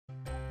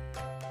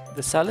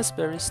The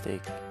Salisbury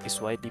steak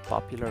is widely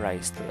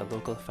popularized by a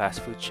local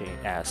fast food chain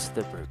as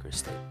the burger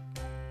steak.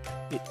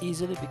 It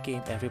easily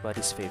became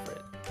everybody's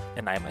favorite,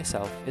 and I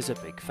myself is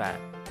a big fan.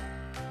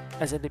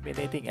 As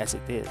intimidating as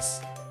it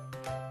is,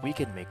 we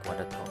can make one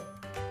at home.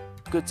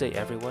 Good day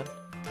everyone,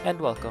 and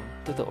welcome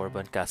to the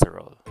Urban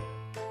Casserole.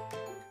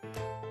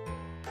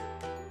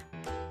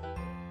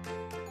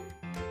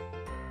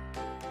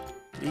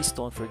 Please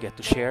don't forget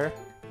to share,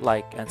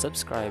 like, and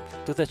subscribe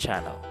to the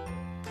channel.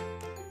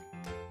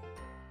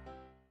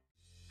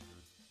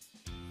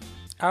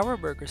 Our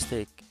burger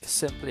steak is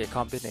simply a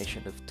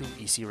combination of two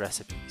easy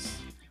recipes.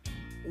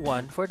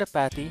 One for the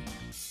patty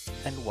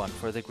and one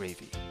for the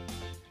gravy.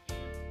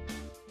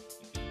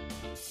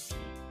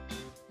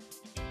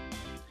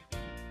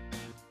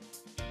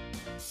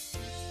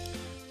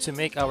 To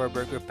make our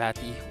burger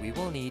patty, we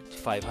will need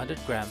 500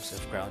 grams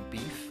of ground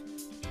beef,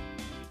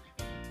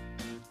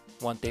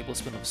 1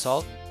 tablespoon of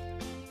salt,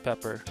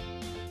 pepper,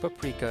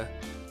 paprika,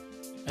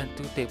 and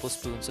 2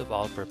 tablespoons of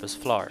all-purpose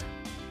flour.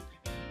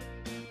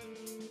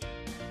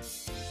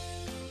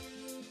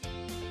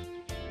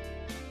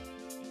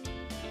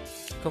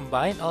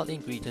 Combine all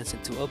ingredients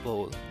into a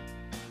bowl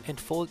and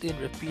fold in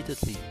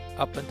repeatedly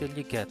up until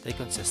you get a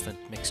consistent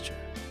mixture.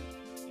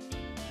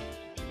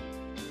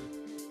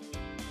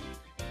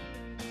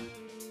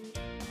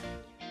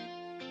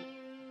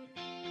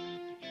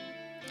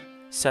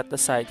 Set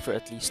aside for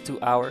at least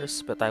 2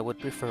 hours, but I would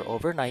prefer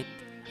overnight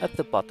at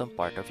the bottom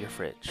part of your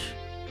fridge.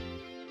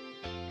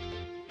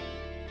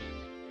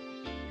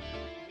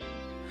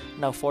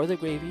 Now for the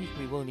gravy,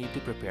 we will need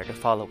to prepare the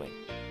following: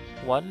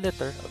 1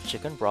 liter of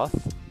chicken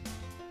broth,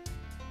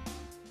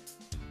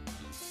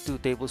 2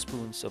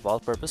 tablespoons of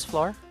all-purpose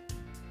flour,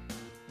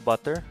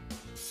 butter,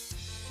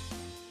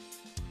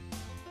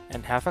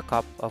 and half a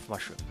cup of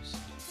mushrooms.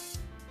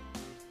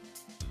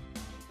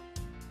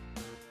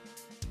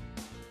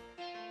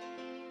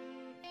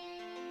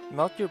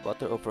 Melt your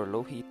butter over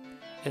low heat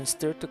and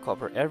stir to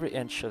cover every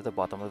inch of the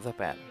bottom of the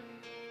pan.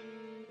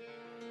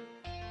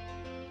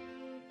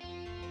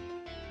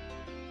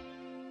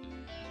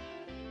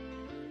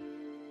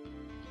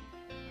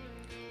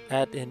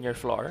 Add in your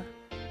flour,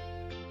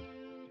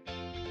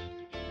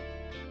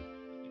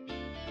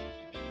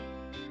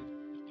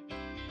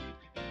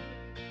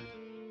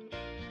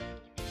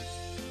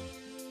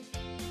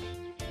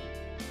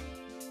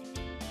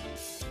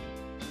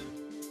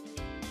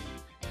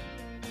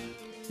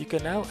 You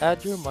can now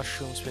add your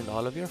mushrooms when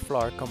all of your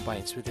flour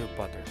combines with your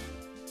butter.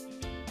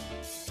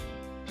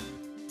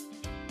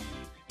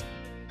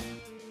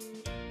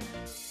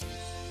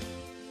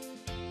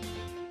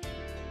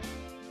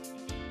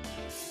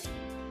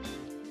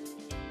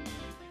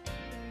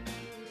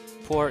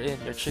 Pour in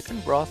your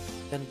chicken broth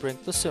and bring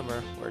to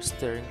simmer or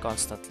stirring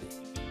constantly.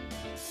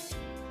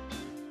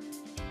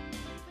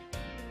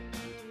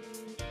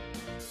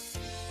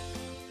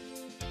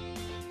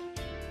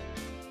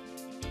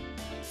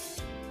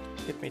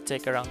 It may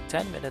take around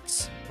 10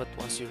 minutes, but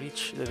once you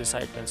reach the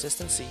desired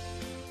consistency,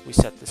 we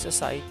set this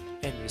aside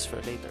and use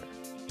for later.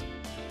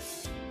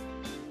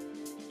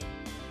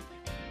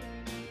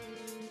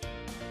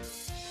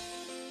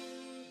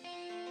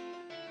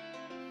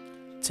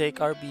 Take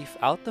our beef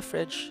out the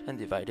fridge and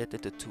divide it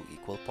into 2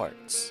 equal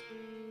parts.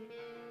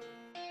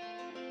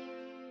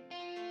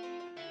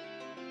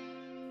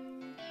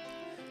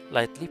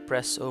 Lightly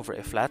press over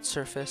a flat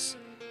surface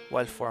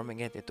while forming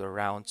it into a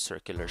round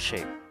circular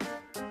shape.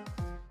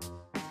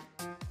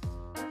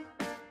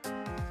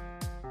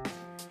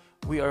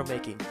 We are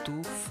making 2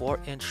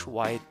 4-inch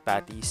wide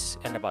patties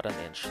and about an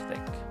inch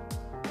thick.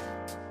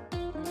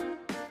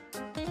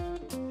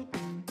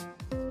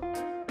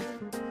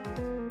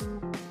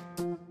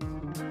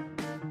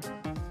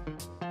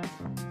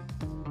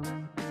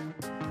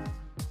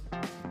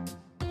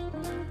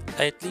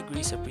 Lightly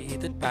grease a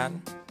preheated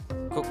pan,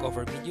 cook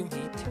over medium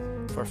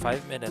heat for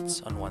 5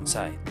 minutes on one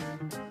side.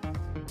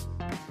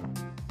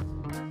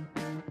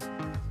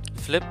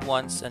 Flip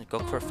once and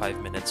cook for 5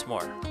 minutes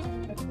more.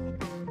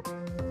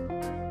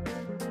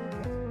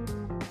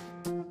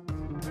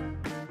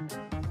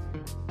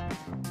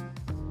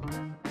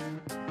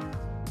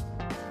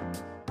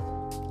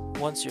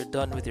 Once you're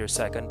done with your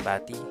second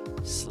patty,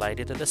 slide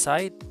it to the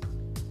side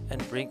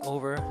and bring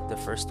over the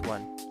first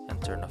one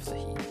and turn off the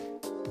heat.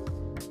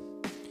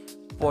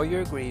 Pour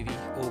your gravy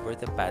over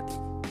the patty.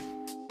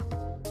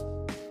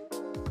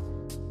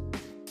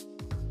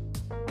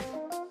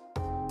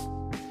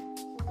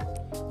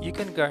 You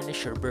can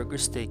garnish your burger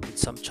steak with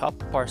some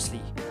chopped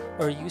parsley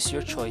or use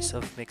your choice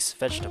of mixed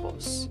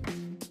vegetables.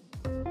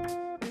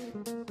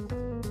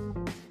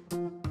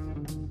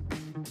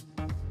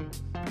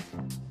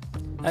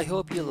 I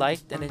hope you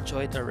liked and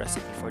enjoyed our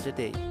recipe for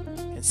today,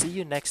 and see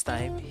you next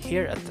time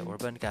here at the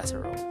Urban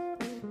Casserole.